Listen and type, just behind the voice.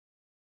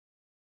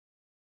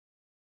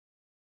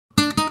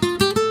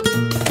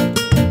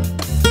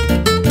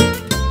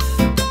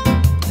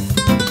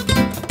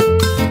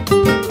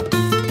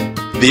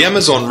The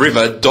Amazon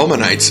River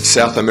dominates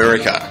South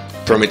America,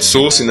 from its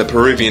source in the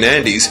Peruvian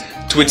Andes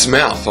to its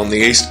mouth on the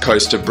east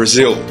coast of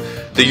Brazil.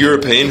 The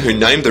European who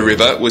named the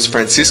river was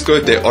Francisco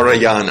de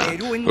Orellana,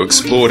 who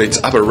explored its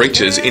upper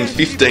reaches in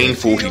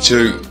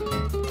 1542.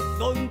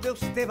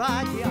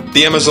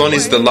 The Amazon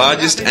is the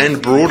largest and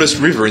broadest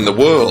river in the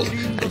world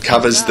and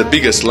covers the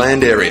biggest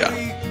land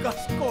area.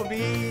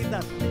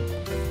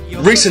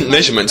 Recent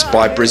measurements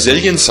by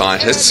Brazilian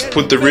scientists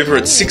put the river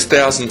at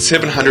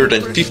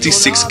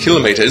 6,756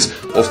 kilometres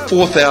or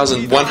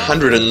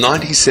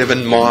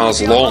 4,197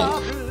 miles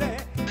long,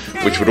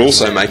 which would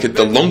also make it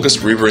the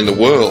longest river in the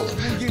world,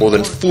 more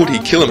than 40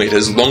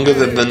 kilometres longer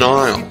than the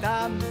Nile.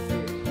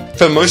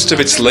 For most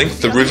of its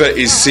length, the river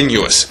is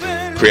sinuous,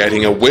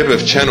 creating a web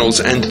of channels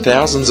and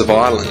thousands of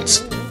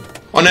islands.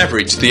 On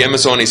average, the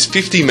Amazon is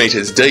 50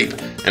 metres deep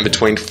and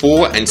between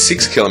 4 and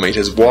 6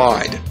 kilometres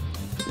wide.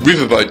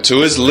 Riverboat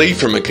tours lead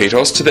from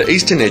Iquitos to the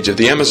eastern edge of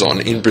the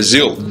Amazon in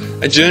Brazil,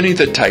 a journey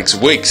that takes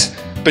weeks,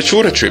 but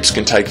shorter trips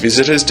can take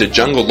visitors to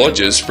jungle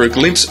lodges for a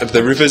glimpse of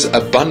the river's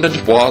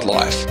abundant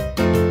wildlife.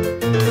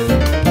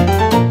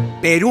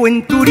 Perú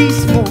en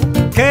turismo,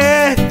 que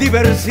es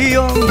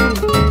diversión,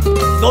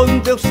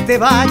 donde usted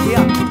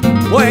vaya,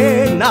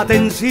 buena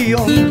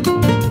atención,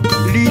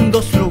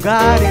 lindos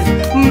lugares,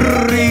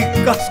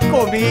 ricas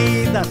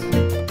comidas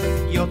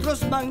y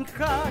otros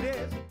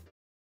manjares.